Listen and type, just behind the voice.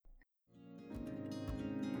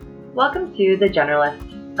Welcome to The Generalist,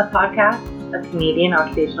 a podcast of Canadian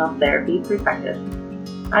Occupational Therapy Perspectives.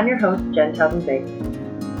 I'm your host, Jen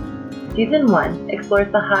Taubman-Biggs. Season 1 explores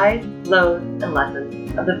the highs, lows, and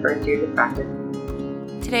lessons of the first years of practice.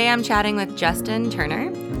 Today I'm chatting with Justin Turner,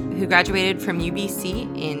 who graduated from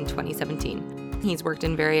UBC in 2017. He's worked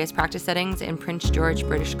in various practice settings in Prince George,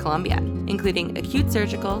 British Columbia, including acute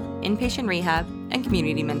surgical, inpatient rehab, and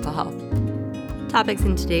community mental health. Topics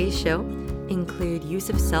in today's show include use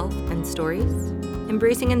of self and stories,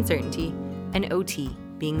 embracing uncertainty, and OT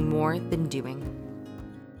being more than doing.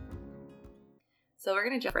 So we're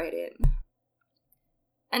going to jump right in.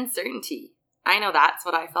 Uncertainty. I know that's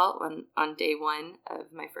what I felt when on day one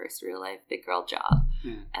of my first real life big girl job.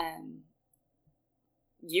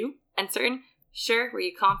 You? Uncertain? Sure. Were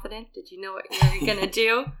you confident? Did you know what you were going to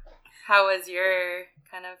do? How was your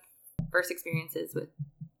kind of first experiences with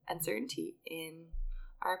uncertainty in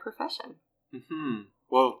our profession? Mm-hmm.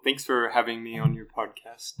 Well, thanks for having me on your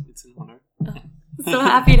podcast. It's an honor. So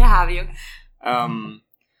happy to have you.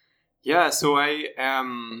 So I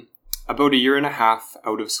am about a year and a half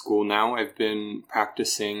out of school now. I've been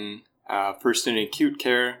practicing first in acute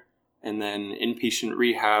care and then inpatient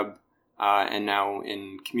rehab and now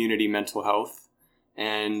in community mental health.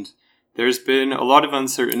 And there's been a lot of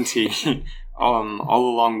uncertainty all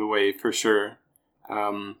along the way, for sure.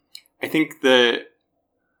 I think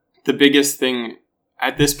the biggest thing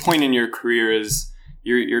at this point in your career is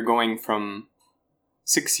you're going from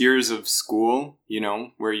 6 years of school,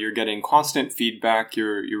 where you're getting constant feedback,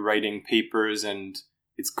 you're writing papers, and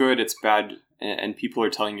it's good, it's bad, and people are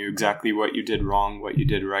telling you exactly what you did wrong, what you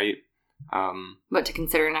did right. What to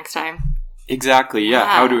consider next time. Exactly, yeah,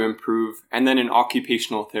 how to improve. And then in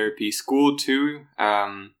occupational therapy school too,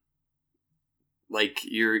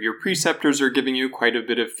 your preceptors are giving you quite a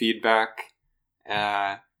bit of feedback,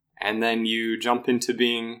 and then you jump into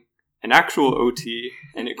being an actual OT,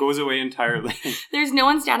 and it goes away entirely. There's no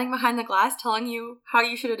one standing behind the glass telling you how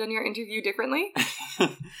you should have done your interview differently?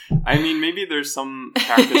 I mean, maybe there's some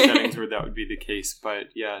practice settings where that would be the case, but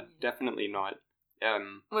yeah, definitely not.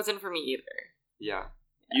 Wasn't for me either. Yeah.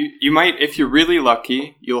 You might, if you're really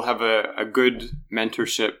lucky, you'll have a good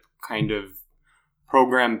mentorship kind of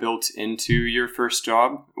program built into your first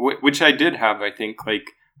job, which I did have, I think.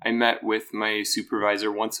 I met with my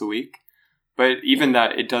supervisor once a week. But even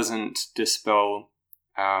that, it doesn't dispel,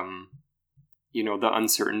 the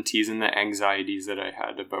uncertainties and the anxieties that I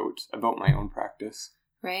had about my own practice.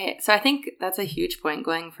 Right. So I think that's a huge point,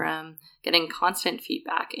 going from getting constant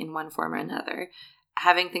feedback in one form or another,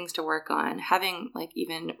 having things to work on, having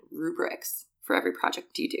even rubrics for every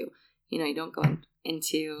project you do. You don't go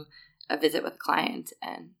into a visit with a client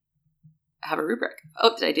and have a rubric.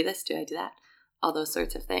 Oh, did I do this? Did I do that? All those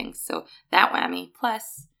sorts of things. So that whammy.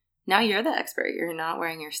 Plus, now you're the expert. You're not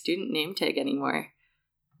wearing your student name tag anymore.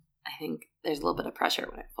 I think there's a little bit of pressure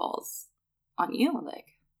when it falls on you.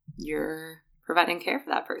 You're providing care for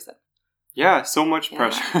that person. Yeah, so much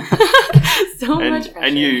pressure. Much pressure.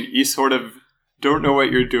 And you sort of don't know what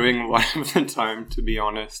you're doing a lot of the time, to be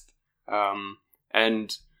honest.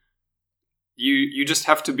 And you just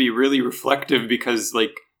have to be really reflective because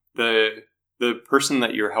the person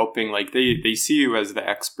that you're helping, they see you as the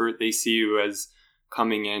expert. They see you as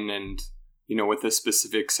coming in and, with a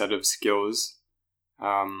specific set of skills.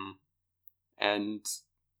 And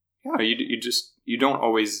yeah, you don't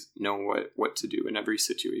always know what to do in every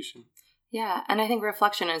situation. Yeah. And I think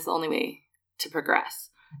reflection is the only way to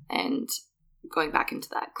progress. And going back into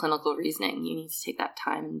that clinical reasoning, you need to take that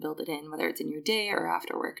time and build it in, whether it's in your day or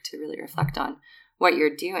after work, to really reflect on what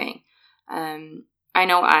you're doing. I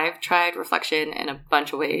know I've tried reflection in a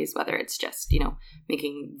bunch of ways, whether it's just,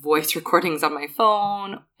 making voice recordings on my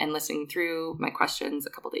phone and listening through my questions a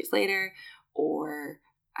couple days later, or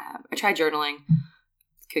I tried journaling,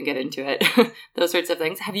 couldn't get into it, those sorts of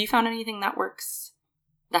things. Have you found anything that works,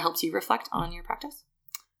 that helps you reflect on your practice?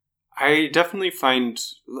 I definitely find,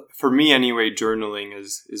 for me anyway, journaling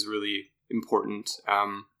is really important.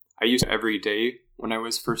 I used it every day when I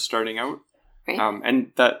was first starting out. Right.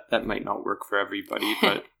 And that might not work for everybody,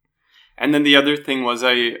 but and then the other thing was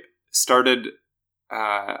I started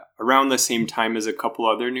around the same time as a couple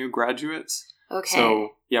other new graduates. Okay. So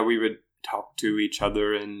yeah, we would talk to each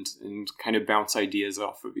other and kind of bounce ideas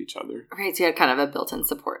off of each other. Right. So you had kind of a built-in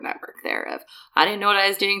support network there of, I didn't know what I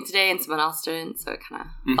was doing today and someone else didn't, so it kind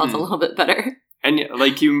of felt a little bit better. And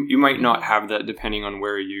you might not have that depending on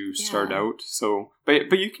where you start out. So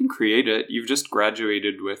but you can create it. You've just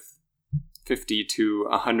graduated with 50 to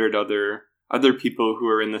 100 other people who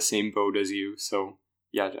are in the same boat as you. So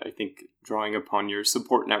yeah, I think drawing upon your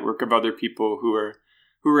support network of other people who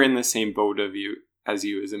are in the same boat as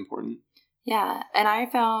you is important. Yeah. And I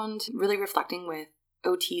found really reflecting with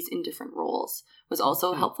OTs in different roles was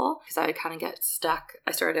also helpful, because I would kind of get stuck.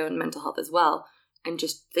 I started out in mental health as well, and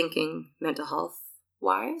just thinking mental health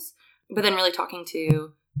wise, but then really talking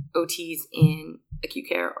to OTs in acute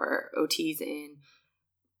care or OTs in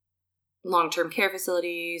long-term care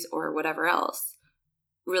facilities or whatever else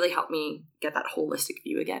really helped me get that holistic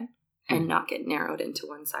view again and not get narrowed into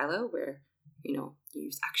one silo where, you know, you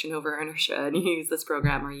use action over inertia and you use this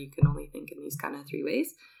program, or you can only think in these kind of 3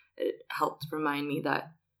 ways. It helped remind me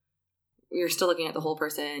that you're still looking at the whole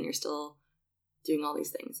person, you're still doing all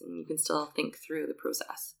these things, and you can still think through the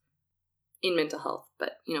process in mental health,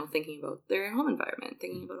 but, you know, thinking about their home environment,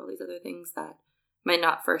 thinking about all these other things that might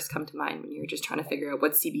not first come to mind when you're just trying to figure out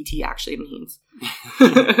what CBT actually means. So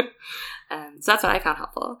that's what I found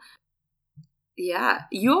helpful. Yeah.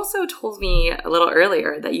 You also told me a little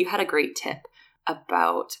earlier that you had a great tip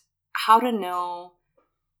about how to know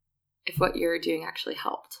if what you're doing actually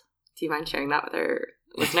helped. Do you mind sharing that with our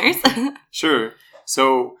listeners? Sure.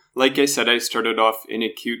 So, like I said, I started off in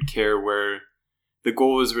acute care where the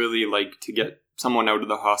goal was really like to get someone out of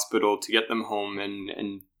the hospital, to get them home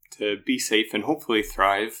and to be safe and hopefully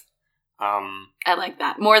thrive. I like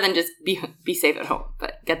that. More than just be safe at home,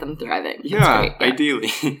 but get them thriving. That's yeah, great. Yeah,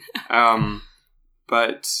 ideally.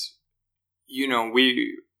 But, you know,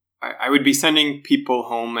 I would be sending people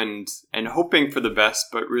home and hoping for the best,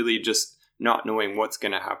 but really just not knowing what's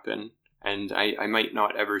going to happen. And I might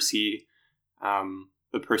not ever see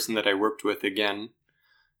the person that I worked with again.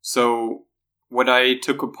 So what I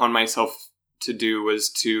took upon myself to do was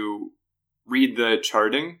to read the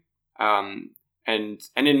charting. And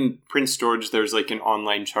in Prince George, there's like an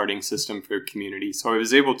online charting system for community. So I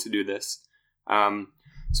was able to do this.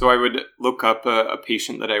 So I would look up a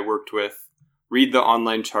patient that I worked with, read the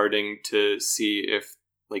online charting to see if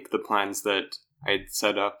like the plans that I'd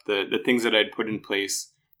set up, the things that I'd put in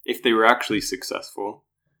place, if they were actually successful.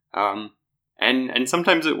 And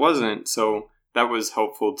sometimes it wasn't. So that was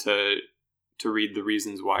helpful to read the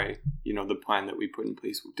reasons why, you know, the plan that we put in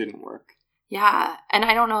place didn't work. Yeah. And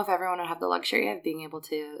I don't know if everyone would have the luxury of being able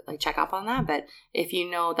to like check up on that, but if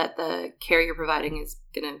you know that the care you're providing is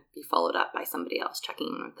going to be followed up by somebody else, checking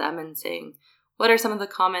in with them and saying, what are some of the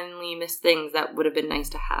commonly missed things that would have been nice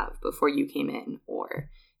to have before you came in? Or,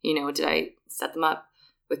 you know, did I set them up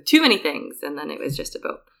with too many things? And then it was just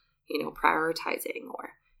about, you know, prioritizing or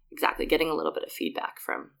exactly getting a little bit of feedback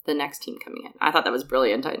from the next team coming in. I thought that was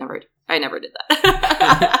brilliant. I never did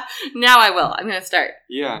that. Now I will. I'm going to start.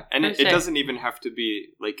 Yeah. And it doesn't even have to be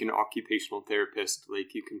like an occupational therapist.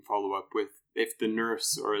 Like you can follow up with if the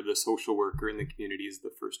nurse or the social worker in the community is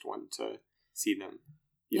the first one to see them,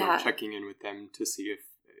 you know, checking in with them to see if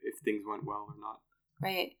things went well or not.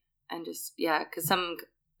 Right. And just, because some,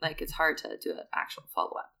 like, it's hard to do an actual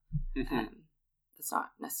follow-up. Mm-hmm. It's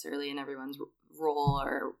not necessarily in everyone's role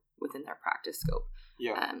or within their practice scope.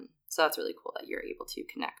 Yeah. So that's really cool that you're able to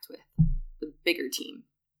connect with the bigger team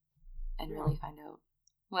and really find out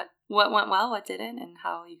what went well, what didn't, and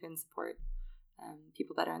how you can support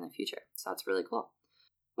people better in the future. So that's really cool.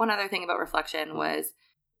 One other thing about reflection was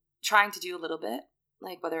trying to do a little bit,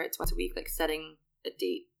 like whether it's once a week, like setting a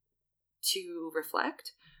date to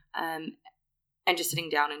reflect and just sitting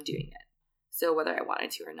down and doing it. So whether I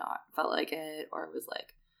wanted to or not, felt like it, or it was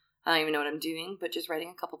like, I don't even know what I'm doing, but just writing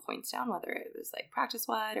a couple points down, whether it was like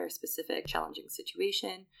practice-wide or a specific challenging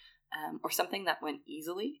situation or something that went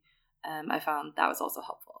easily. I found that was also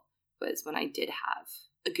helpful, was when I did have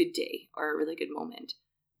a good day or a really good moment,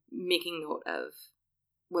 making note of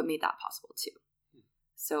what made that possible too.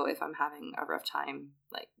 So if I'm having a rough time,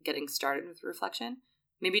 like getting started with reflection,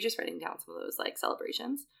 maybe just writing down some of those like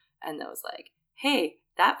celebrations and those like, hey,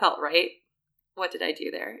 that felt right. What did I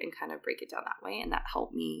do there? And kind of break it down that way. And that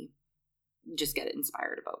helped me just get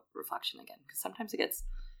inspired about reflection again. Because sometimes it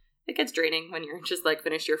gets draining when you're just like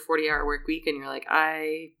finished your 40-hour work week and you're like,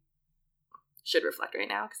 I should reflect right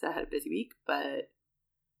now because I had a busy week, but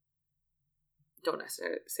don't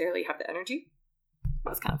necessarily have the energy.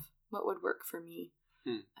 That's kind of what would work for me.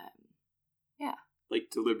 Yeah. Like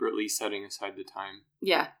deliberately setting aside the time.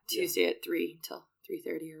 Yeah. Tuesday at 3 till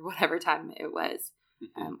 3:30 or whatever time it was.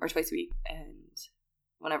 Or twice a week, and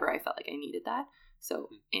whenever I felt like I needed that. So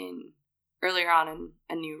in earlier on in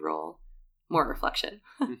a new role, more reflection.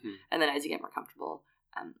 And then as you get more comfortable,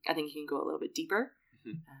 I think you can go a little bit deeper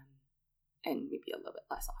and maybe a little bit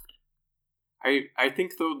less often. I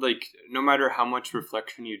think though, like no matter how much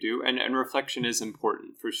reflection you do, and reflection is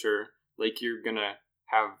important for sure, like you're going to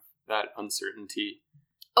have that uncertainty.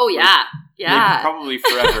 Oh, yeah. Like, probably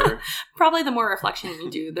forever. Probably the more reflection you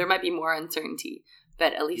do, there might be more uncertainty.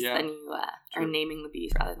 but at least then you are naming the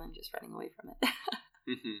beast rather than just running away from it.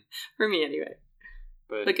 For me, anyway.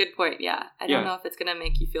 But good point, yeah. I don't know if it's going to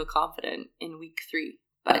make you feel confident in week 3,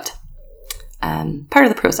 but part of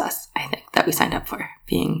the process, I think, that we signed up for,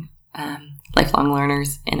 being lifelong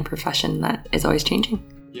learners in a profession that is always changing.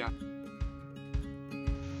 Yeah.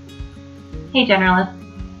 Hey, generalists.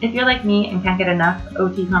 If you're like me and can't get enough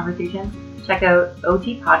OT conversation, check out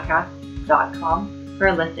otpodcast.com for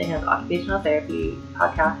a listing of occupational therapy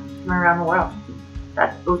podcasts from around the world.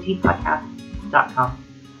 That's otpodcast.com.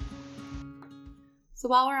 So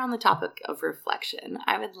while we're on the topic of reflection,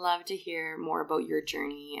 I would love to hear more about your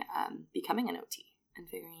journey becoming an OT and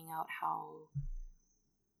figuring out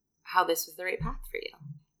how this was the right path for you.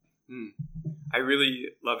 I really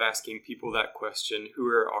love asking people that question, who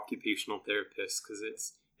are occupational therapists, because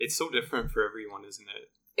it's so different for everyone, isn't it?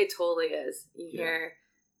 It totally is. You hear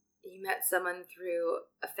you met someone through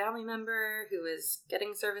a family member who is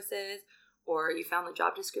getting services, or you found the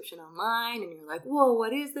job description online and you're like, whoa,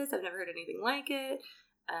 what is this? I've never heard anything like it.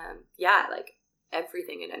 Like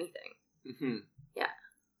everything and anything. Mm-hmm. Yeah.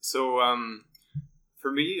 So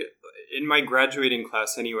for me, in my graduating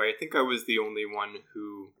class anyway, I think I was the only one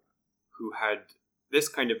who had this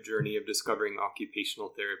kind of journey of discovering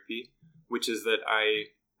occupational therapy, which is that I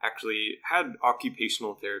actually had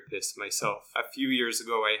occupational therapists myself. A few years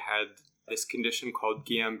ago, I had this condition called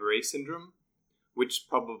Guillain-Barré syndrome, which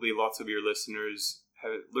probably lots of your listeners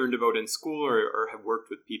have learned about in school or have worked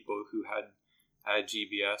with people who had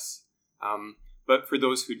GBS. But for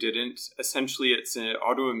those who didn't, essentially it's an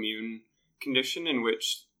autoimmune condition in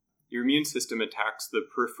which your immune system attacks the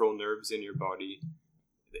peripheral nerves in your body.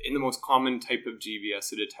 In the most common type of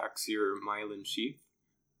GBS, it attacks your myelin sheath.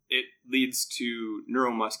 It leads to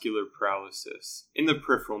neuromuscular paralysis in the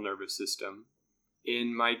peripheral nervous system.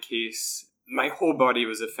 In my case, my whole body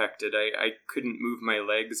was affected. I couldn't move my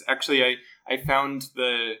legs. Actually, I found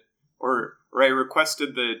I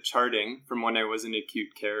requested the charting from when I was in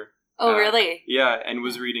acute care. Oh, really? Yeah, and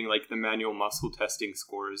was reading like the manual muscle testing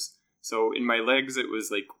scores. So in my legs, it was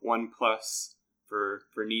like 1+ for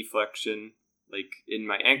knee flexion. Like in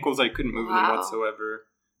my ankles, I couldn't move them whatsoever.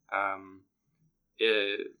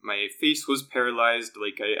 My face was paralyzed.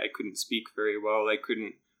 Like I couldn't speak very well. I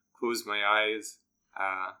couldn't close my eyes.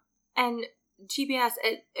 And GBS,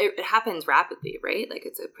 it happens rapidly, right? Like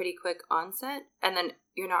it's a pretty quick onset, and then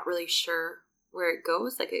you're not really sure where it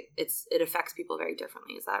goes. Like it affects people very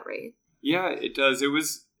differently. Is that right? Yeah, it does. It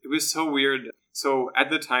was so weird. So at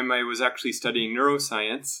the time, I was actually studying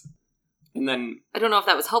neuroscience, and then I don't know if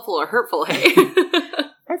that was helpful or hurtful. Hey,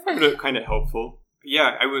 I found it kind of helpful.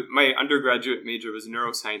 Yeah, my undergraduate major was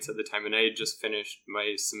neuroscience at the time, and I had just finished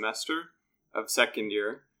my semester of second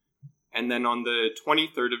year. And then on the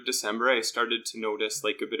 23rd of December, I started to notice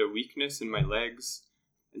like a bit of weakness in my legs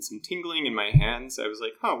and some tingling in my hands. I was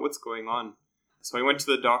like, what's going on? So I went to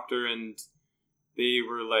the doctor and they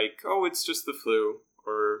were like, oh, it's just the flu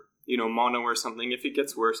or, mono or something. If it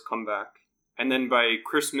gets worse, come back. And then by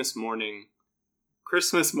Christmas morning,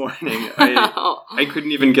 I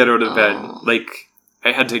couldn't even get out of bed. Like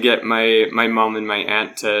I had to get my mom and my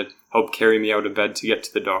aunt to help carry me out of bed to get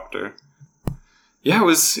to the doctor. Yeah, it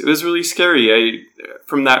was really scary.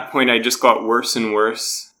 From that point, I just got worse and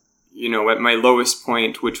worse. At my lowest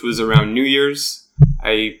point, which was around New Year's,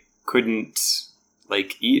 I couldn't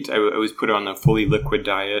eat. I was put on a fully liquid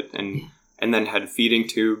diet and then had a feeding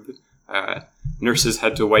tube. Nurses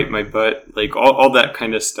had to wipe my butt, all that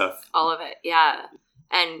kind of stuff. All of it, yeah.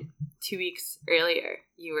 And 2 weeks earlier,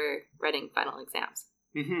 you were writing final exams.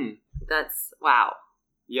 Mm-hmm. That's wow.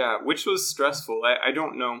 Yeah, which was stressful. I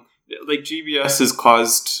don't know. GBS is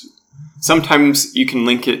caused, sometimes you can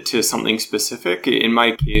link it to something specific. In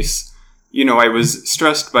my case, I was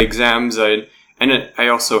stressed by exams. I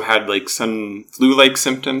also had some flu-like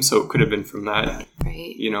symptoms, so it could have been from that.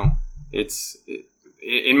 Right.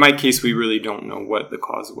 In my case, we really don't know what the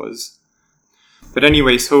cause was. But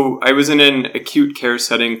anyway, so I was in an acute care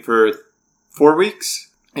setting for 4 weeks.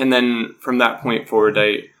 And then from that point forward,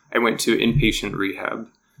 I went to inpatient rehab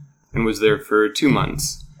and was there for 2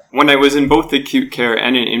 months. When I was in both acute care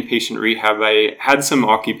and in inpatient rehab, I had some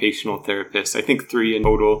occupational therapists, I think 3 in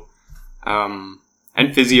total, and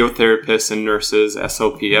physiotherapists and nurses,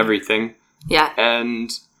 SLP, everything. Yeah.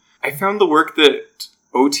 And I found the work that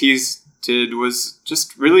OTs did was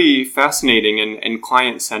just really fascinating and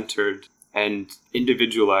client-centered and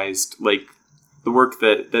individualized, like the work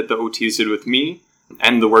that the OTs did with me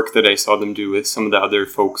and the work that I saw them do with some of the other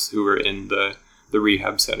folks who were in the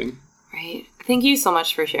rehab setting. Right. Thank you so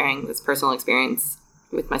much for sharing this personal experience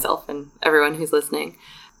with myself and everyone who's listening.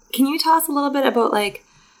 Can you tell us a little bit about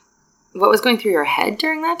what was going through your head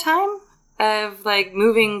during that time of like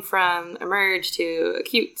moving from emerge to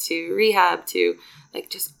acute to rehab to like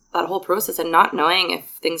just that whole process and not knowing if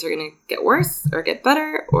things are going to get worse or get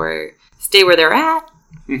better or stay where they're at?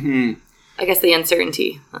 Mm-hmm. I guess the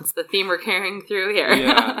uncertainty. That's the theme we're carrying through here.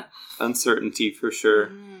 Yeah, uncertainty for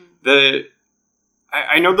sure.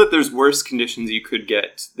 I know that there's worse conditions you could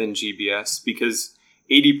get than GBS because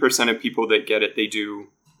 80% of people that get it, they do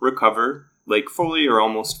recover, like fully or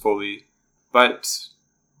almost fully. But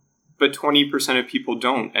 20% of people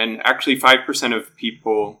don't. And actually 5% of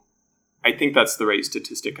people, I think that's the right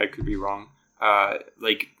statistic, I could be wrong,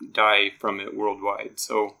 like die from it worldwide.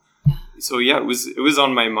 So yeah, it was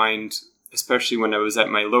on my mind, especially when I was at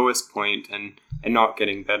my lowest point and not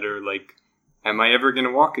getting better. Like, am I ever going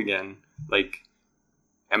to walk again? Like,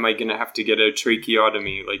 am I going to have to get a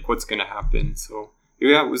tracheotomy? Like, what's going to happen? So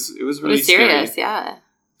yeah, it was really serious, scary. yeah.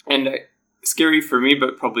 And scary for me,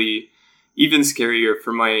 but probably even scarier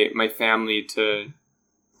for my family to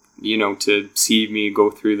see me go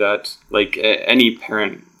through that. Like, any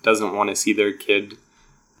parent doesn't want to see their kid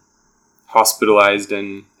hospitalized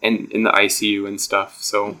and in the ICU and stuff.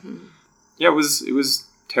 So yeah, it was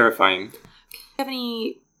terrifying. Do you have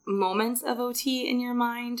any moments of OT in your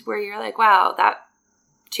mind where you're like, wow, that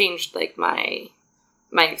changed like my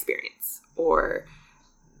experience, or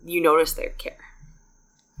you noticed their care?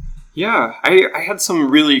 Yeah, I had some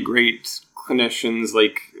really great clinicians,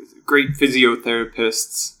 like great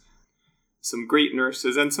physiotherapists, some great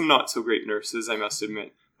nurses, and some not so great nurses, I must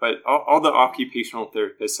admit. But all the occupational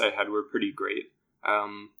therapists I had were pretty great.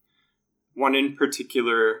 One in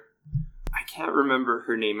particular, I can't remember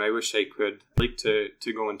her name. I wish I could. I'd like to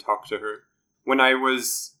go and talk to her. When I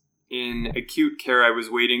was in acute care, I was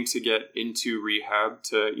waiting to get into rehab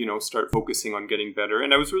to, start focusing on getting better.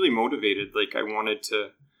 And I was really motivated. Like, I wanted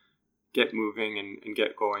to get moving and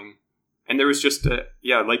get going. And there was just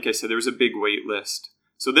like I said, there was a big wait list.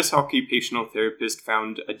 So this occupational therapist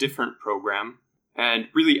found a different program and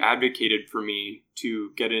really advocated for me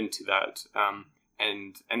to get into that.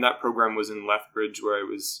 And that program was in Lethbridge, where I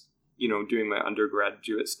was, doing my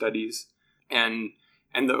undergraduate studies. And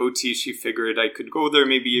the OT, she figured I could go there.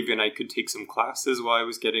 Maybe even I could take some classes while I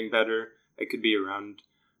was getting better. I could be around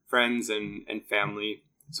friends and family.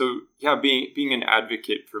 So yeah, being an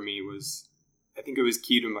advocate for me I think it was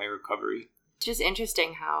key to my recovery. It's just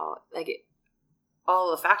interesting how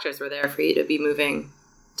all the factors were there for you to be moving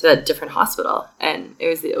to a different hospital. And it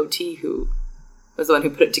was the OT who was the one who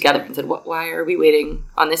put it together and said, why are we waiting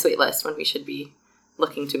on this wait list when we should be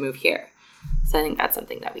looking to move here? So I think that's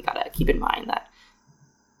something that we got to keep in mind, that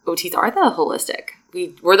OTs are the holistic.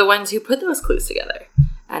 We're the ones who put those clues together.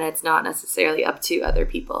 And it's not necessarily up to other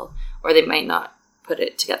people, or they might not put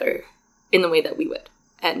it together in the way that we would.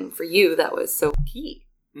 And for you, that was so key.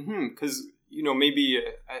 Because, maybe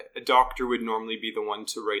a doctor would normally be the one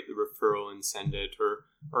to write the referral and send it, or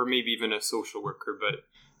maybe even a social worker. But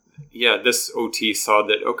yeah, this OT saw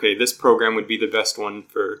that, okay, this program would be the best one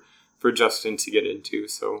for Justin to get into.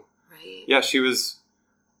 So right. Yeah, she was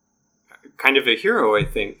kind of a hero, I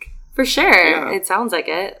think. For sure. Yeah. It sounds like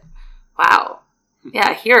it. Wow.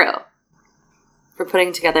 Yeah, a hero for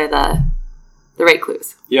putting together the right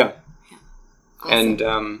clues. Yeah. Awesome. And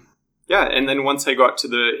and then once I got to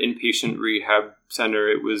the inpatient rehab center,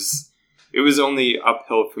 it was only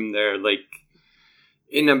uphill from there. Like,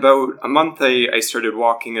 in about a month, I started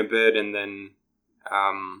walking a bit, and then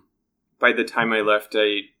by the time I left,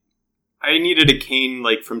 I needed a cane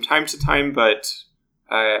like from time to time, but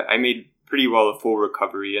I made pretty well a full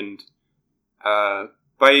recovery, and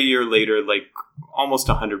by a year later, like almost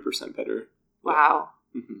 100% better. Wow.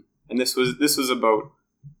 Mm-hmm. And this was about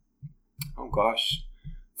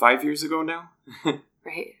 5 years ago now.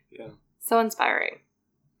 Right. Yeah. So inspiring.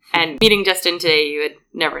 And meeting Justin today, you would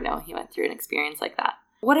never know he went through an experience like that.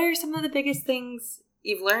 What are some of the biggest things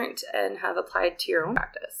you've learned and have applied to your own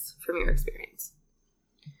practice from your experience?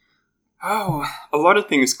 Oh, a lot of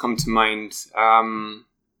things come to mind. I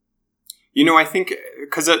think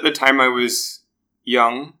because at the time I was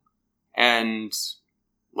young and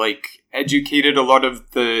like educated, a lot of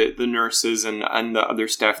the nurses and the other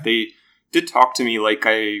staff, they did talk to me like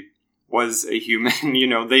I was a human.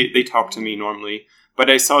 They talked to me normally, but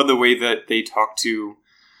I saw the way that they talked to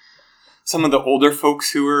some of the older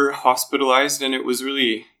folks who were hospitalized, and it was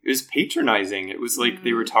patronizing. It was like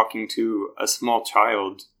they were talking to a small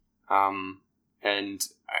child. And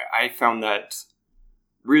I found that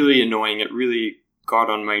really annoying. It really got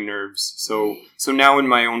on my nerves. So now in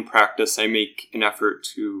my own practice, I make an effort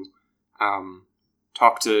to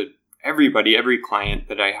talk to everybody, every client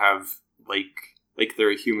that I have, like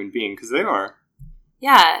they're a human being, because they are.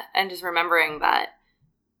 Yeah, and just remembering that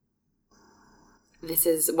this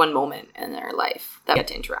is one moment in their life that we get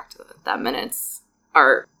to interact with. That minutes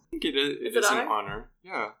are... I think it is an honor.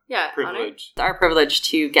 Yeah. Privilege. Honor. It's our privilege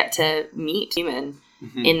to get to meet human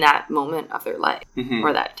in that moment of their life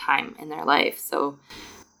or that time in their life. So,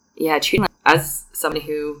 yeah, treating them as somebody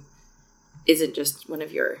who isn't just one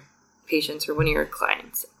of your patients or one of your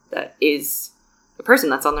clients, that is a person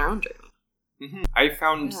that's on their own journey. I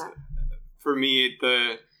found, for me,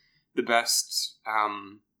 the best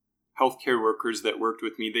healthcare workers that worked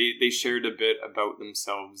with me, they shared a bit about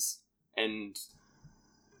themselves and,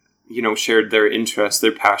 you know, shared their interests,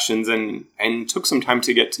 their passions, and took some time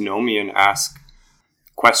to get to know me and ask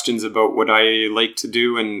questions about what I like to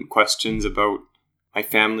do and questions about my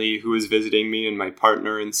family who was visiting me and my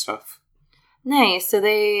partner and stuff. Nice. So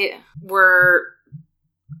they were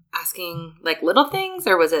asking like little things,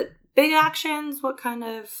 or was it big actions? What kind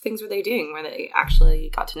of things were they doing where they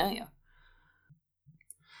actually got to know you?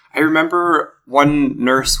 I remember one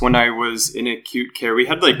nurse when I was in acute care, we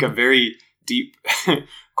had like a very deep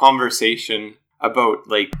conversation about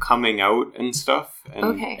like coming out and stuff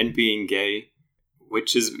and being gay,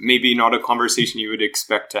 which is maybe not a conversation you would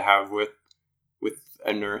expect to have with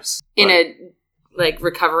a nurse. In a like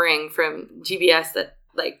recovering from GBS that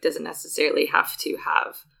like doesn't necessarily have to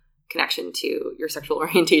have connection to your sexual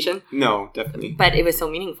orientation. No, definitely. But it was so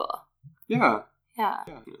meaningful. Yeah. Yeah.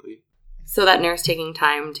 Definitely. So that nurse taking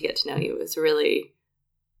time to get to know you was really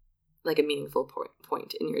like a meaningful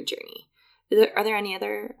point in your journey. Are there any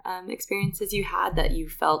other experiences you had that you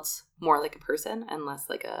felt more like a person and less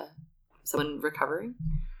like someone recovering?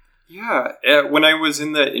 Yeah. When I was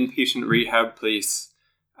in the inpatient rehab place,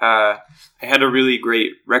 I had a really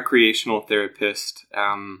great recreational therapist.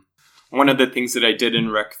 One of the things that I did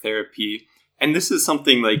in rec therapy, and this is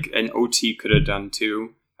something like an OT could have done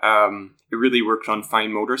too, it really worked on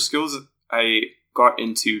fine motor skills. I got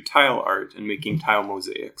into tile art and making tile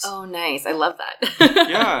mosaics. Oh, nice. I love that.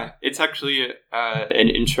 Yeah, it's actually an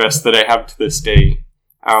interest that I have to this day.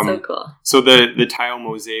 So cool. So the tile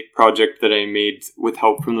mosaic project that I made with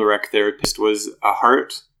help from the rec therapist was a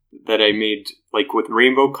heart that I made like with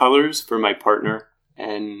rainbow colors for my partner.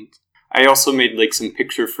 And I also made like some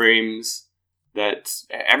picture frames that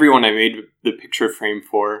everyone I made the picture frame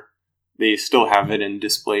for, they still have it and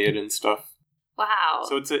display it and stuff. Wow.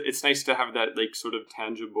 So it's nice to have that like sort of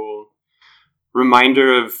tangible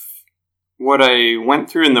reminder of what I went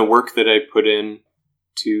through and the work that I put in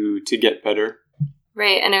to get better.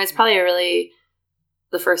 Right. And it was probably really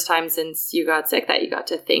the first time since you got sick that you got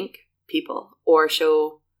to thank people or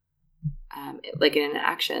show like in an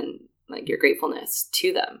action, like your gratefulness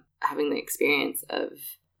to them, having the experience of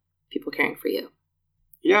people caring for you.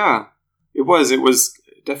 Yeah, it was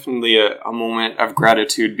definitely a moment of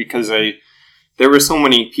gratitude because there were so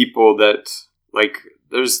many people that like,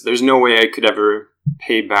 there's no way I could ever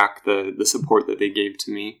pay back the support that they gave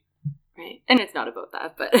to me. Right. And it's not about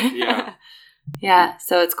that, but yeah. Yeah.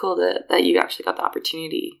 So it's cool that you actually got the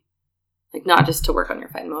opportunity, like not just to work on your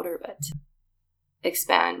fine motor, but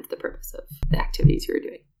expand the purpose of the activities you were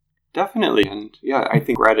doing. Definitely. And yeah, I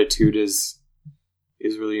think gratitude is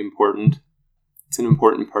really important. It's an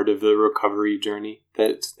important part of the recovery journey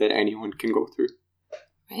that anyone can go through.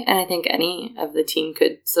 Right. And I think any of the team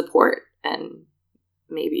could support, and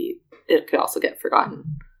maybe it could also get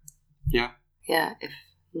forgotten. Yeah. Yeah, if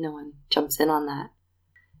no one jumps in on that.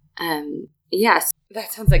 Yes,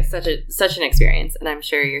 that sounds like such an experience, and I'm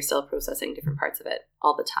sure you're still processing different parts of it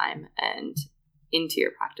all the time and into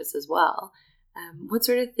your practice as well. What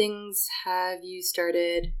sort of things have you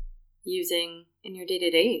started using in your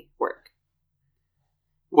day-to-day work?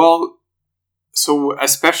 Well, so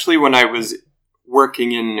especially when I was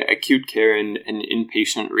working in acute care and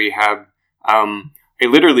inpatient rehab, I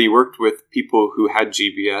literally worked with people who had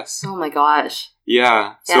GBS. Oh my gosh.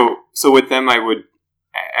 Yeah. So with them, I would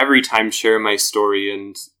every time share my story,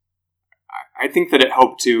 and I think that it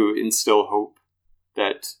helped to instill hope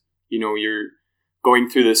that, you know, you're going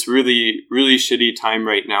through this really, really shitty time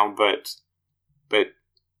right now, but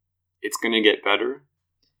it's going to get better.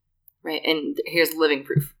 Right. And here's living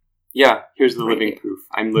proof. Yeah. Here's the living proof.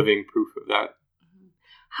 I'm living proof of that.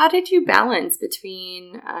 How did you balance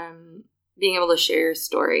between being able to share your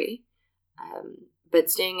story, but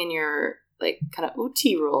staying in your like kind of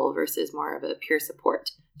OT role versus more of a peer support?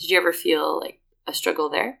 Did you ever feel like a struggle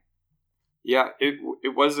there? Yeah,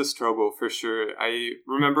 it was a struggle for sure. I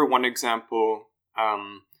remember one example.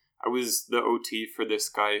 I was the OT for this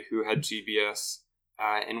guy who had GBS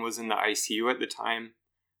and was in the ICU at the time,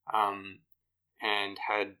 and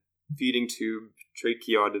had feeding tube,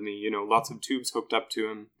 tracheotomy, you know, lots of tubes hooked up to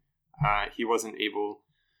him. He wasn't able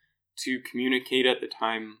to communicate at the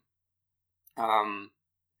time.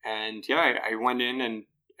 And yeah, I went in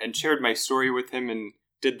and shared my story with him and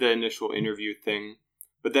did the initial interview thing.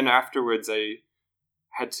 But then afterwards, I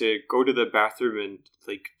had to go to the bathroom and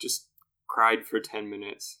like just cried for 10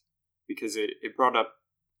 minutes because it brought up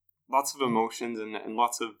lots of emotions and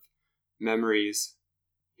lots of memories.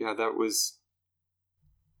 Yeah, that was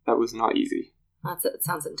not easy. It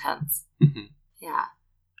sounds intense. Mm-hmm. Yeah.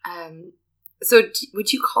 So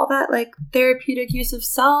would you call that like therapeutic use of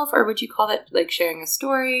self, or would you call that like sharing a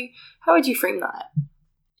story? How would you frame that?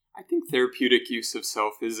 I think therapeutic use of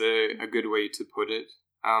self is a good way to put it.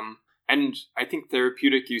 And I think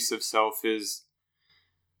therapeutic use of self is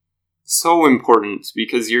so important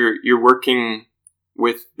because you're working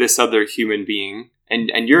with this other human being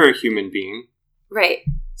and you're a human being. Right.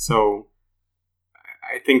 So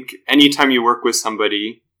I think anytime you work with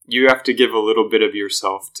somebody, you have to give a little bit of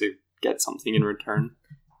yourself to get something in return.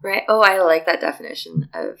 Right. Oh, I like that definition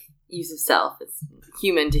of use of self. It's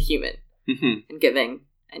human to human and giving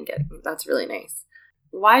and getting. That's really nice.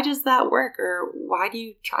 Why does that work, or why do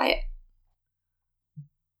you try it?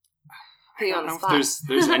 I don't know if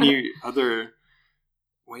there's any other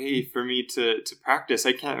way for me to practice.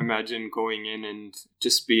 I can't imagine going in and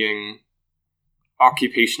just being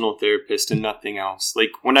occupational therapist and nothing else.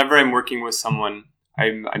 Like whenever I'm working with someone,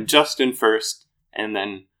 I'm Justin first, and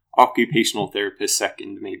then occupational therapist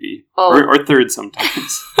second, maybe, or third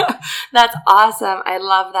sometimes. That's awesome. I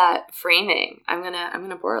love that framing. I'm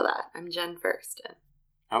gonna borrow that. I'm Jen first.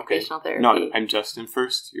 Okay. Occupational therapy. No, I'm Justin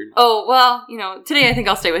first. Oh well, today I think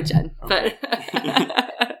I'll stay with Jen. Okay.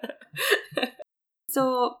 But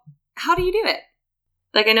so, how do you do it?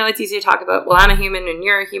 Like, I know it's easy to talk about, well, I'm a human and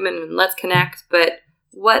you're a human and let's connect, but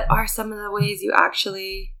what are some of the ways you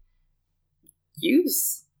actually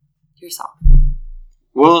use yourself?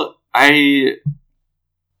 Well, I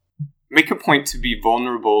make a point to be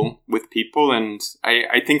vulnerable with people, and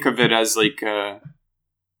I think of it as like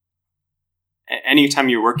anytime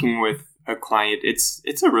you're working with a client,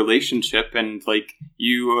 it's a relationship, and like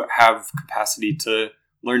you have capacity to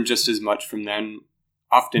learn just as much from them,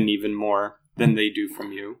 often even more than they do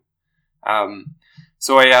from you.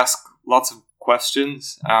 So I ask lots of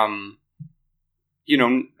questions, not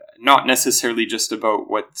necessarily just about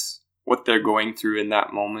what they're going through in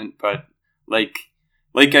that moment, but like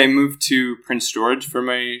I moved to Prince George for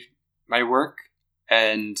my work,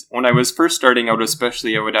 and when I was first starting out,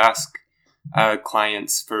 especially, I would ask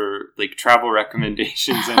clients for like travel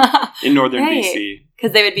recommendations in northern BC,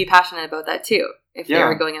 because they would be passionate about that too if they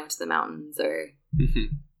were going out to the mountains or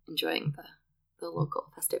enjoying the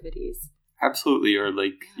local festivities. Absolutely. Or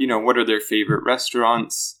like, what are their favorite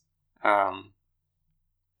restaurants? Cool.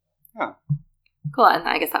 And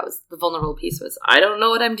I guess that was the vulnerable piece was, I don't know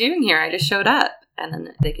what I'm doing here. I just showed up. And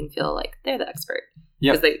then they can feel like they're the expert.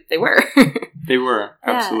 Yeah. Because they were. They were.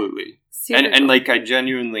 Absolutely. Yeah. And like, I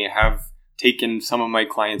genuinely have taken some of my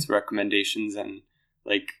clients' recommendations, and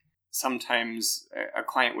like sometimes a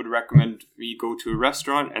client would recommend me go to a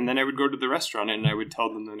restaurant, and then I would go to the restaurant and I would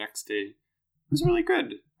tell them the next day, it was really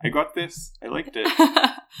good. I got this. I liked it.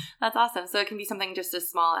 That's awesome. So it can be something just as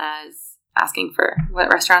small as asking for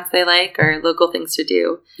what restaurants they like or local things to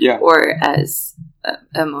do. Yeah. Or as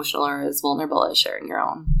emotional or as vulnerable as sharing your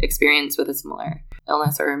own experience with a similar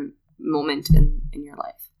illness or moment in your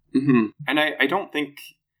life. Mm-hmm. And I don't think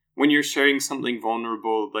when you're sharing something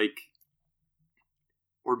vulnerable, like,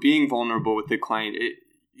 or being vulnerable with the client,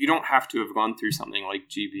 you don't have to have gone through something like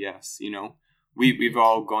GBS, We've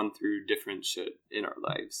all gone through different shit in our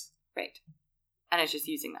lives. Right. And it's just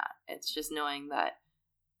using that. It's just knowing that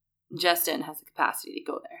Justin has the capacity to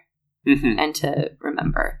go there and to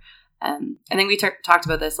remember. I think we talked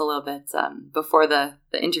about this a little bit before the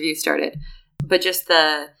interview started, but just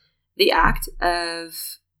the act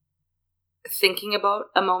of thinking about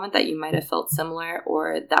a moment that you might have felt similar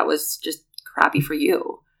or that was just crappy for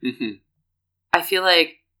you. Mm-hmm. I feel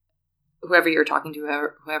like whoever you're talking to,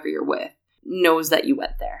 whoever you're with, knows that you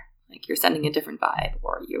went there. Like you're sending a different vibe,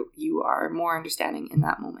 or you are more understanding in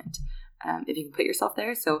that moment. If you can put yourself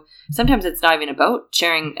there. So sometimes it's not even about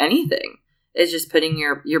sharing anything. It's just putting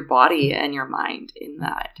your body and your mind in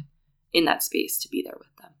that space to be there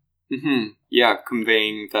with them. Mm-hmm. Yeah,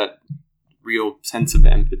 conveying that real sense of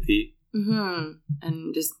empathy. Mm-hmm.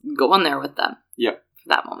 And just go in there with them. Yeah. For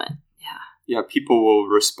that moment. Yeah. Yeah, people will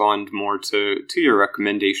respond more to your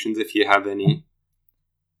recommendations if you have any.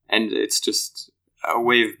 And it's just a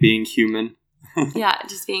way of being human. Yeah,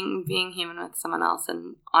 just being human with someone else.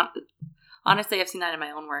 And honestly, I've seen that in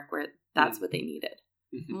my own work where that's what they needed.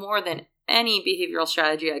 Mm-hmm. More than any behavioral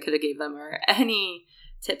strategy I could have gave them or any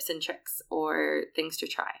tips and tricks or things to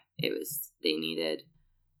try. They needed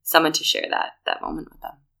someone to share that moment with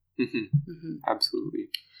them. Absolutely.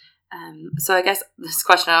 So I guess this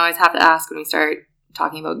question I always have to ask when we start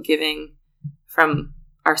talking about giving from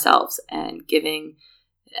ourselves and giving,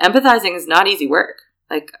 empathizing is not easy work.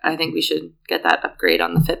 Like, I think we should get that upgrade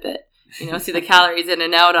on the Fitbit, see the calories in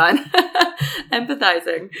and out on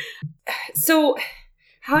empathizing. So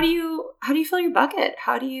how do you fill your bucket?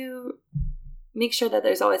 How do you make sure that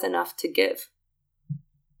there's always enough to give?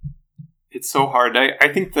 It's so hard. I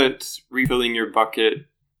think that refilling your bucket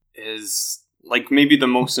is like maybe the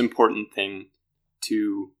most important thing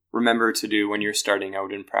to remember to do when you're starting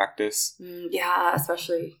out in practice. Yeah,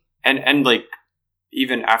 especially. And like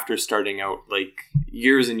even after starting out, like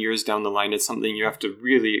years and years down the line, it's something you have to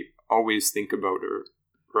really always think about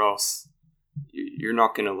or else you're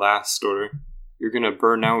not going to last or you're going to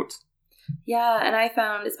burn out. Yeah, and I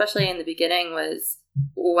found, especially in the beginning, was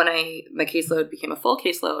when my caseload became a full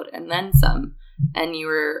caseload and then some, and you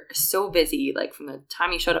were so busy, like from the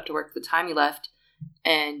time you showed up to work to the time you left,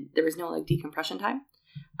 and there was no like decompression time.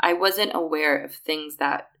 I wasn't aware of things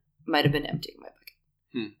that might have been emptying my bucket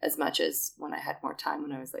as much as when I had more time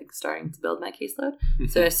when I was like starting to build my caseload.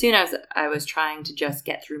 So as soon as I was trying to just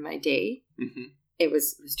get through my day, it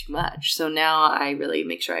was too much. So now I really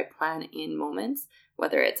make sure I plan in moments,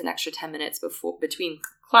 whether it's an extra 10 minutes between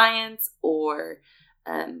clients or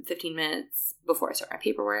 15 minutes before I start my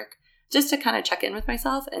paperwork, just to kind of check in with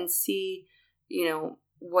myself and see,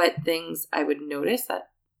 what things I would notice that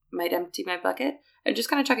might empty my bucket. And just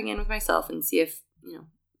kind of checking in with myself and see if,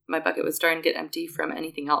 my bucket was starting to get empty from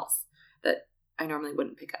anything else that I normally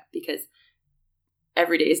wouldn't pick up, because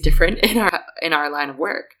every day is different in our line of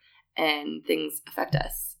work, and things affect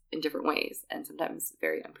us in different ways and sometimes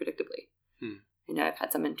very unpredictably. I've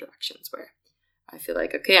had some interactions where I feel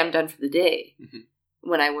like, okay, I'm done for the day,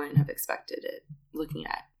 when I wouldn't have expected it looking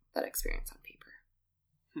at that experience on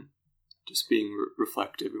paper. Just being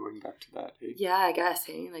reflective, going back to that. Hey? Yeah, I guess,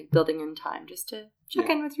 like building in time just to check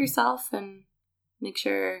in with yourself and make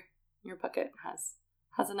sure your bucket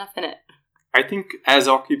has enough in it. I think as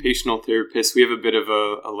occupational therapists, we have a bit of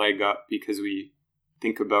a leg up because we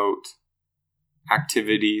think about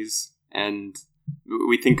activities and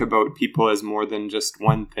we think about people as more than just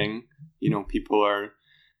one thing. People are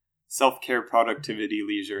self-care, productivity,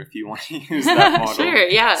 leisure, if you want to use that model. Sure,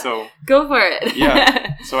 yeah. So go for it.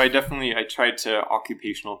 Yeah. So I tried to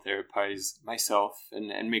occupational therapize myself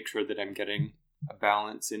and make sure that I'm getting a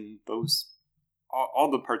balance in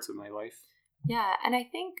all the parts of my life. Yeah, and I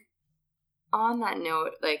think on that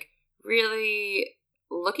note, like really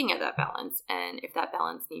looking at that balance and if that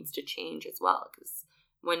balance needs to change as well, because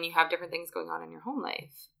when you have different things going on in your home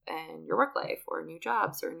life and your work life or new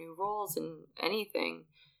jobs or new roles and anything,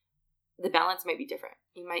 the balance might be different.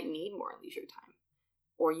 You might need more leisure time,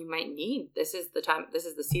 or you might need, this is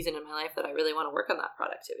the season in my life that I really want to work on that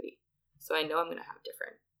productivity. So I know I'm going to have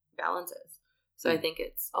different balances. So I think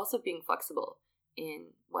it's also being flexible in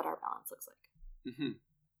what our balance looks like.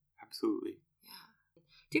 Absolutely. Yeah.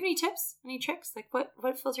 Do you have any tips, any tricks? Like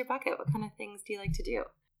what fills your bucket? What kind of things do you like to do?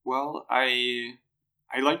 Well, I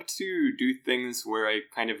like to do things where I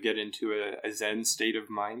kind of get into a Zen state of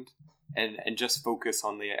mind and just focus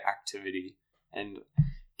on the activity and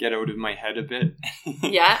get out of my head a bit.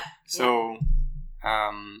 Yeah. So I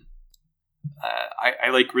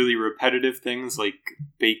like really repetitive things like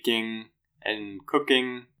baking and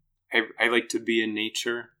cooking. I like to be in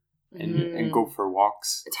nature and go for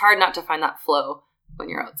walks. It's hard not to find that flow when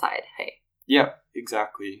you're outside. Hey. Yeah,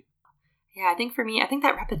 exactly. Yeah, I think for me,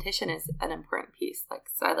 that repetition is an important piece. Like,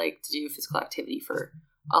 so I like to do physical activity for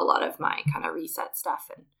a lot of my kind of reset stuff.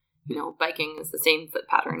 And, biking is the same foot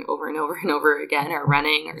pattern over and over and over again, or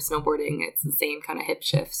running or snowboarding. It's the same kind of hip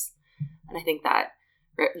shifts. And I think that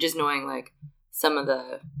just knowing like some of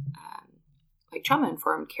the like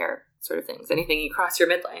trauma-informed care sort of things, anything you cross your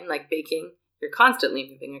midline, like baking, you're constantly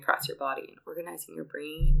moving across your body and organizing your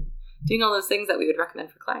brain and doing all those things that we would recommend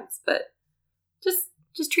for clients. But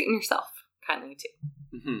just treating yourself kindly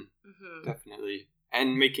too. Definitely.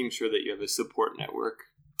 And making sure that you have a support network.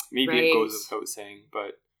 Maybe right. It goes without saying,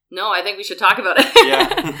 but... No, I think we should talk about it.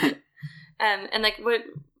 Yeah. And like, what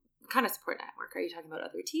kind of support network? Are you talking about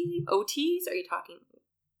other OTs? Are you talking...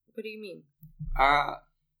 What do you mean?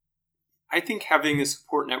 I think having a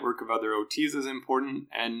support network of other OTs is important,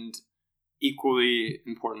 and equally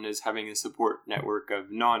important is having a support network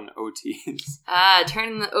of non-OTs.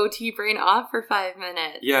 Turning the OT brain off for 5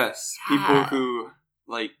 minutes. Yes. Yeah. People who,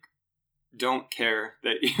 like, don't care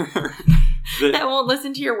that you're... that won't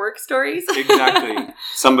listen to your work stories. Exactly.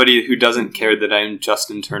 Somebody who doesn't care that I'm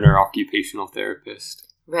Justin Turner, occupational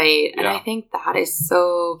therapist. Right. And I think that is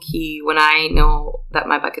so key. When I know that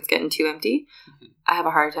my bucket's getting too empty, I have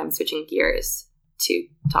a hard time switching gears to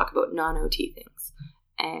talk about non-OT things.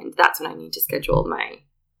 And that's when I need to schedule my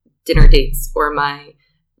dinner dates or my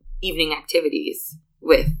evening activities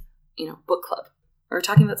with, book club. Or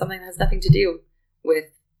talking about something that has nothing to do with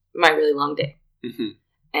my really long day. Mm-hmm.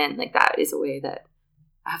 And that is a way that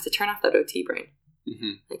I have to turn off that OT brain.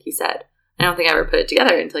 Mm-hmm. Like you said. I don't think I ever put it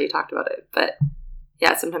together until you talked about it. But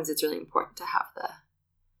yeah, sometimes it's really important to have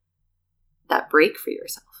that break for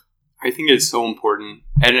yourself. I think it's so important.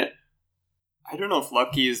 And I don't know if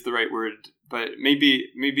lucky is the right word, but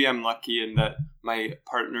maybe I'm lucky in that my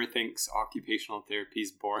partner thinks occupational therapy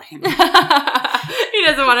is boring. He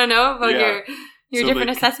doesn't want to know about your different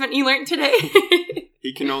assessment you learned today.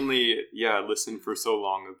 He can only listen for so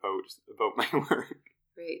long about my work.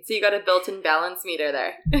 Right. So you got a built-in balance meter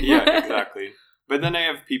there. Yeah, exactly. But then I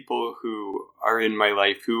have people who are in my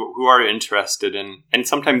life who are interested in, and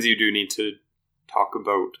sometimes you do need to talk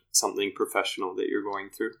about something professional that you're going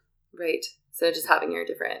through. Right. So just having your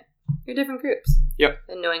different groups. Yep.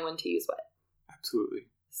 And knowing when to use what. Absolutely.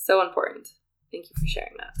 So important. Thank you for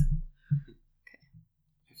sharing that.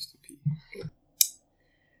 Okay.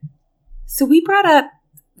 So we brought up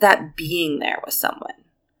that being there with someone.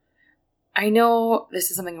 I know this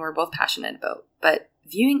is something we're both passionate about, but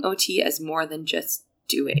viewing OT as more than just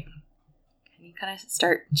doing. Can you kind of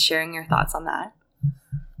start sharing your thoughts on that?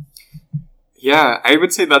 Yeah, I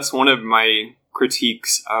would say that's one of my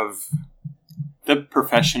critiques of the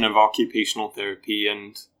profession of occupational therapy.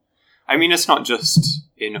 And I mean, it's not just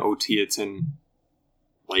in OT, it's in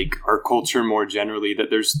our culture more generally, that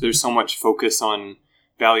there's so much focus on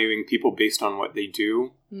valuing people based on what they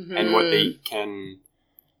do and what they can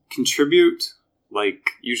contribute,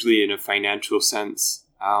 usually in a financial sense.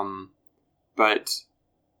 But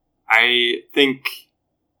I think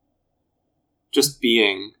just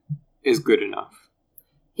being is good enough.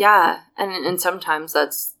 Yeah. And sometimes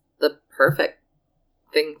that's the perfect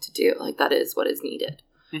thing to do. That is what is needed.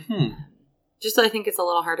 Mm-hmm. Just I think it's a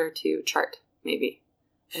little harder to chart, maybe.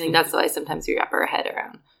 I think that's why sometimes we wrap our head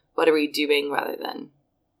around what are we doing rather than,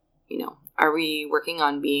 are we working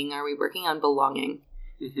on being? Are we working on belonging?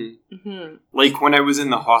 Mm-hmm. Mm-hmm. When I was in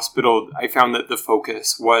the hospital, I found that the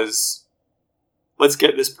focus was, let's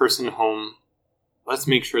get this person home. Let's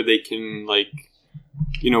make sure they can,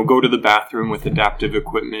 go to the bathroom with adaptive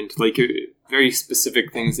equipment, very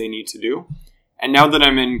specific things they need to do. And now that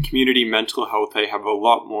I'm in community mental health, I have a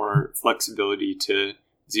lot more flexibility to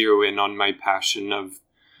zero in on my passion of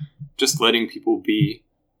just letting people be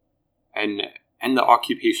and the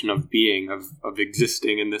occupation of being, of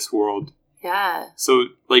existing in this world. Yeah. So,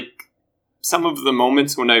 some of the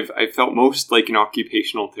moments when I felt most like an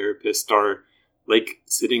occupational therapist are,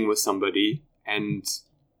 sitting with somebody and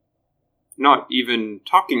not even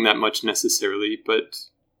talking that much necessarily, but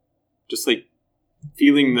just,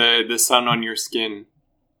 feeling the sun on your skin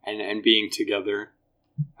and being together.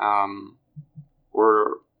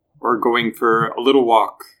 Or going for a little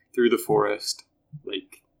walk through the forest.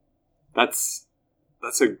 That's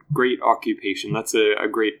a great occupation. That's a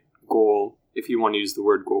great goal, if you want to use the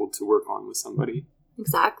word goal, to work on with somebody.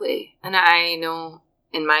 Exactly. And I know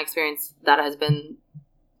in my experience that has been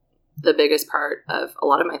the biggest part of a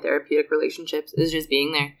lot of my therapeutic relationships is just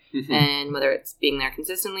being there. Mm-hmm. And whether it's being there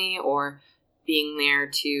consistently or being there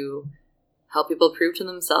to help people prove to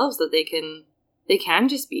themselves that they can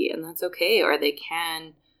just be, and that's okay, or they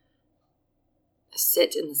can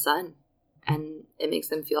sit in the sun and it makes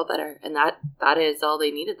them feel better, and that is all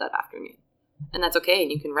they needed that afternoon, and that's okay,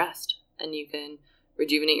 and you can rest and you can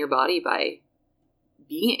rejuvenate your body by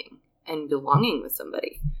being and belonging with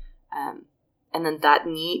somebody, and then that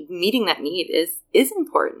meeting that need is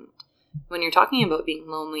important when you're talking about being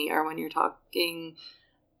lonely, or when you're talking.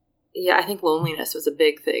 I think loneliness was a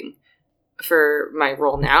big thing for my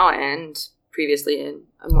role now and previously in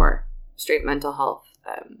a more straight mental health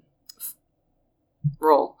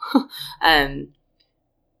role. The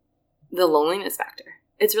loneliness factor.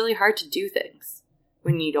 It's really hard to do things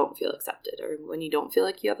when you don't feel accepted or when you don't feel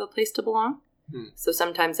like you have a place to belong. So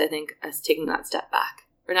sometimes I think us taking that step back,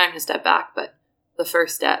 or not even a step back, but the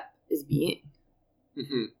first step is being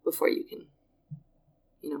before you can,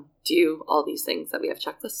 do all these things that we have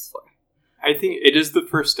checklists for. I think it is the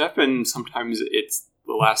first step, and sometimes it's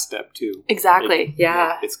the last step too. Exactly.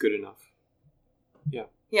 Yeah. It's good enough. Yeah.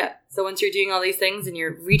 Yeah. So once you're doing all these things and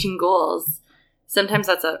you're reaching goals, sometimes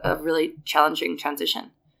that's a really challenging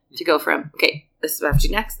transition to go from, okay, this is what I have to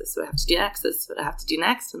do next, this is what I have to do next, this is what I have to do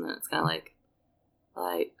next. And then it's kind of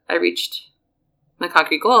well, I reached my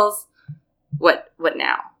concrete goals. What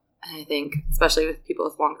now? And I think, especially with people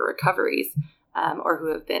with longer recoveries or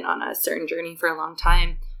who have been on a certain journey for a long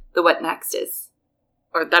time, the what next is,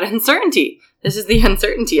 or that uncertainty. This is the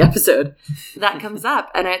uncertainty episode that comes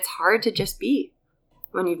up. And it's hard to just be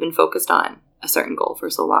when you've been focused on a certain goal for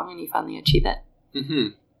so long and you finally achieve it.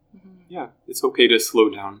 Yeah, it's okay to slow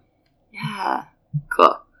down. Yeah,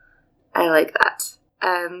 cool. I like that.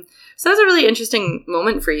 So that was a really interesting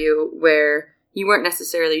moment for you where you weren't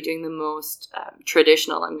necessarily doing the most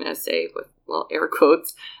traditional, I'm going to say with little air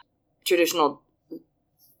quotes, traditional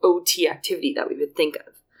OT activity that we would think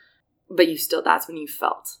of. But you still, that's when you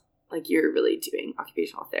felt like you're really doing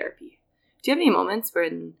occupational therapy. Do you have any moments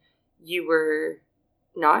when you were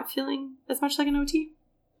not feeling as much like an OT?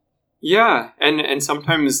 Yeah, and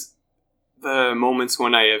sometimes the moments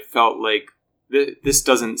when I have felt like this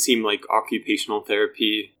doesn't seem like occupational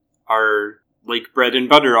therapy are like bread and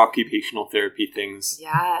butter occupational therapy things.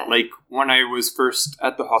 Yeah. Like when I was first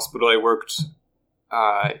at the hospital, I worked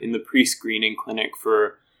in the pre-screening clinic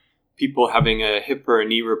for people having a hip or a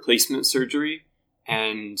knee replacement surgery.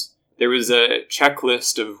 And there was a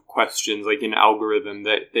checklist of questions, like an algorithm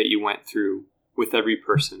that you went through with every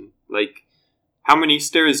person. Like, how many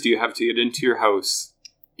stairs do you have to get into your house?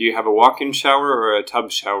 Do you have a walk-in shower or a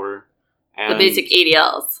tub shower? And the basic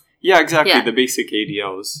ADLs. Yeah, exactly. Yeah. The basic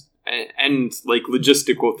ADLs. And like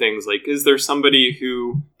logistical things, like, is there somebody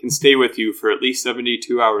who can stay with you for at least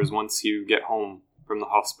 72 hours once you get home from the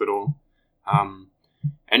hospital?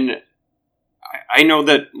 And I know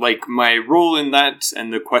that like my role in that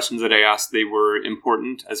and the questions that I asked, they were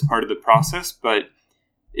important as part of the process, but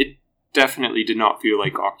it definitely did not feel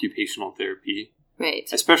like occupational therapy. Right.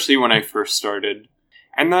 Especially when I first started.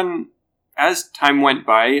 And then as time went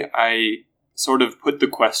by, I sort of put the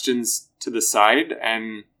questions to the side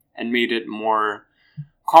and made it more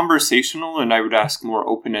conversational, and I would ask more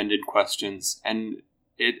open-ended questions. And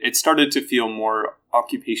it started to feel more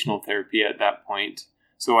occupational therapy at that point.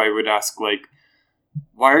 So I would ask, like,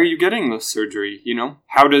 why are you getting this surgery? You know,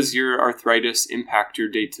 how does your arthritis impact your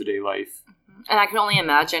day-to-day life? And I can only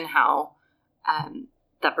imagine how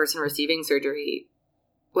that person receiving surgery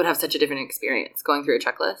would have such a different experience going through a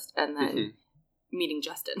checklist and then meeting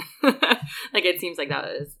Justin. Like, it seems like that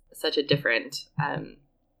was such a different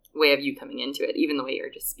way of you coming into it, even the way you're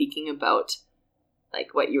just speaking about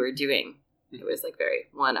like what you were doing. It was like very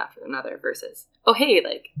one after another versus, oh, hey,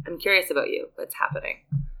 like, I'm curious about you. What's happening?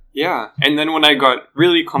 Yeah. And then when I got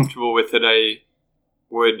really comfortable with it, I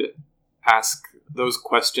would ask those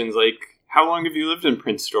questions like, how long have you lived in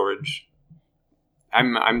Prince George?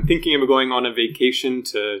 I'm thinking of going on a vacation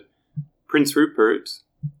to Prince Rupert.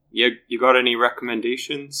 You got any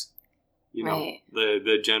recommendations? You know, right.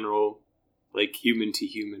 the general, like, human to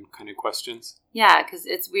human kind of questions. Yeah, because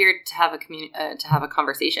it's weird to have a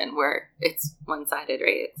conversation where it's one-sided,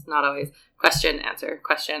 right? It's not always question, answer.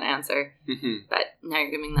 But now you're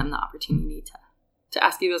giving them the opportunity to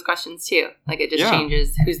ask you those questions too. Like, it just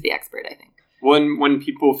changes who's the expert, I think. When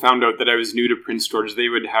people found out that I was new to Prince George, they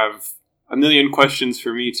would have a million questions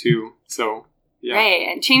for me too. So, yeah. Right,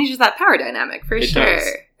 and changes that power dynamic for sure. Does.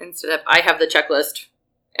 Instead of, I have the checklist,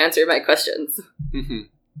 answer my questions.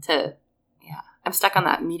 To, yeah, I'm stuck on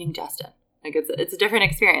that meeting Justin. Like, it's a different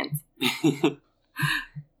experience. And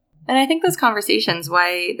I think those conversations,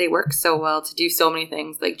 why they work so well to do so many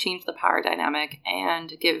things, like change the power dynamic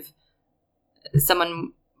and give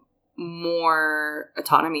someone more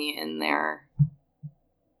autonomy in their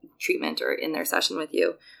treatment or in their session with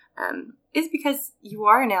you, is because you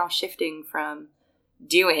are now shifting from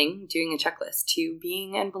doing a checklist to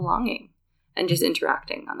being and belonging and just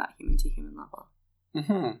interacting on that human to human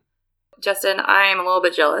level. Justin, I'm a little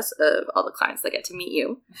bit jealous of all the clients that get to meet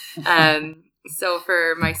you. So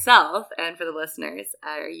for myself and for the listeners,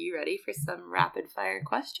 are you ready for some rapid fire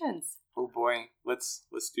questions? Oh boy, let's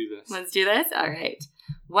do this. Let's do this? All right.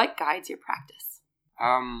 What guides your practice?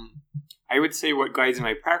 I would say what guides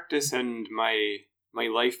my practice and my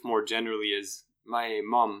life more generally is my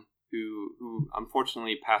mom, who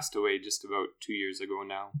unfortunately passed away just about 2 years ago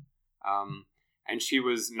now. And she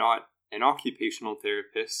was not an occupational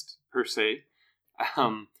therapist per se,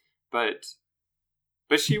 but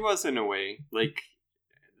she was, in a way, like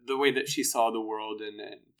the way that she saw the world and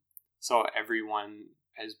saw everyone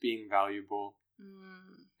as being valuable,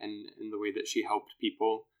 and in the way that she helped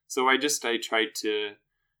people. So I tried to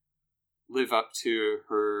live up to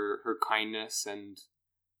her kindness and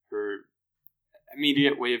her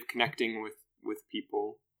immediate way of connecting with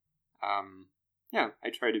people. I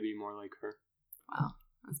try to be more like her. Wow,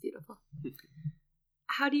 that's beautiful.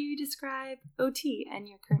 How do you describe OT and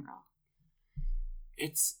your current role?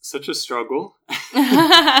 It's such a struggle.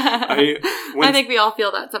 I think we all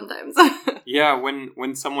feel that sometimes. Yeah,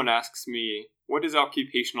 when someone asks me, what is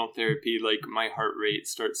occupational therapy, like my heart rate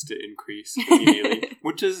starts to increase immediately,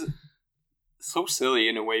 which is so silly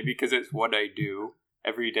in a way because it's what I do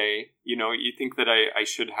every day. You know, you think that I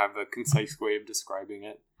should have a concise way of describing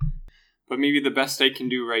it. But maybe the best I can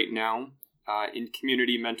do right now in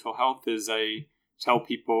community mental health is I tell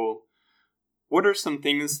people, what are some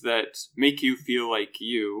things that make you feel like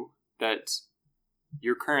you that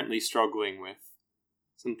you're currently struggling with?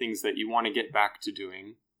 Some things that you want to get back to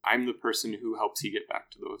doing. I'm the person who helps you get back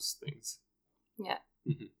to those things. Yeah.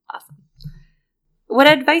 Mm-hmm. Awesome. What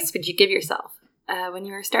advice would you give yourself when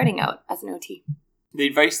you were starting out as an OT? The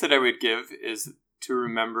advice that I would give is to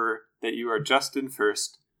remember that you are Justin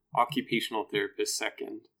first, occupational therapist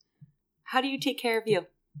second. How do you take care of you?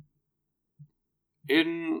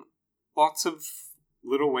 In lots of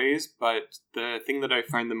little ways, but the thing that I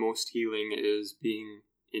find the most healing is being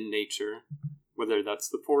in nature, whether that's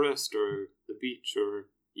the forest or the beach or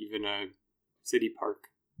even a city park.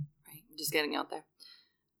 Right, just getting out there.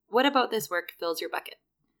 What about this work fills your bucket?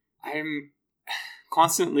 I'm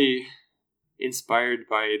constantly inspired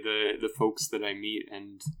by the folks that I meet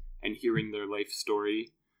and hearing their life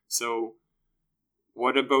story. So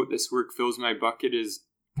what about this work fills my bucket is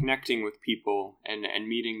connecting with people and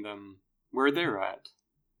meeting them where they're at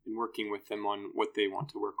and working with them on what they want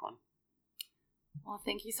to work on. Well,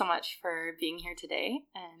 thank you so much for being here today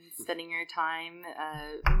and spending your time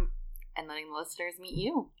and letting the listeners meet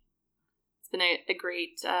you. It's been a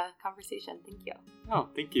great conversation. Thank you. Oh,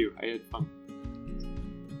 thank you. I had fun.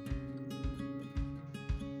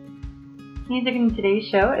 Music in today's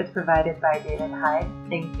show is provided by David Hyde.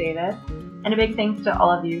 Thanks, David. And a big thanks to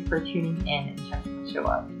all of you for tuning in and checking the show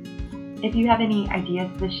out. If you have any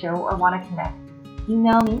ideas for the show or want to connect,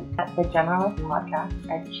 email me at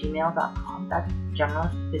thegeneralistpodcast@gmail.com. That's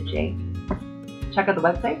generalist with a J. Check out the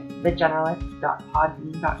website,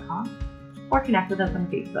 thegeneralist.podbean.com, or connect with us on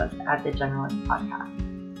Facebook at The Generalist Podcast.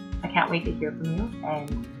 I can't wait to hear from you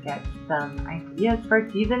and get some ideas for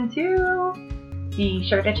Season 2. Be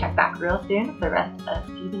sure to check back real soon for the rest of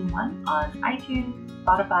Season 1 on iTunes,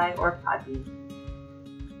 Spotify, or Podbean.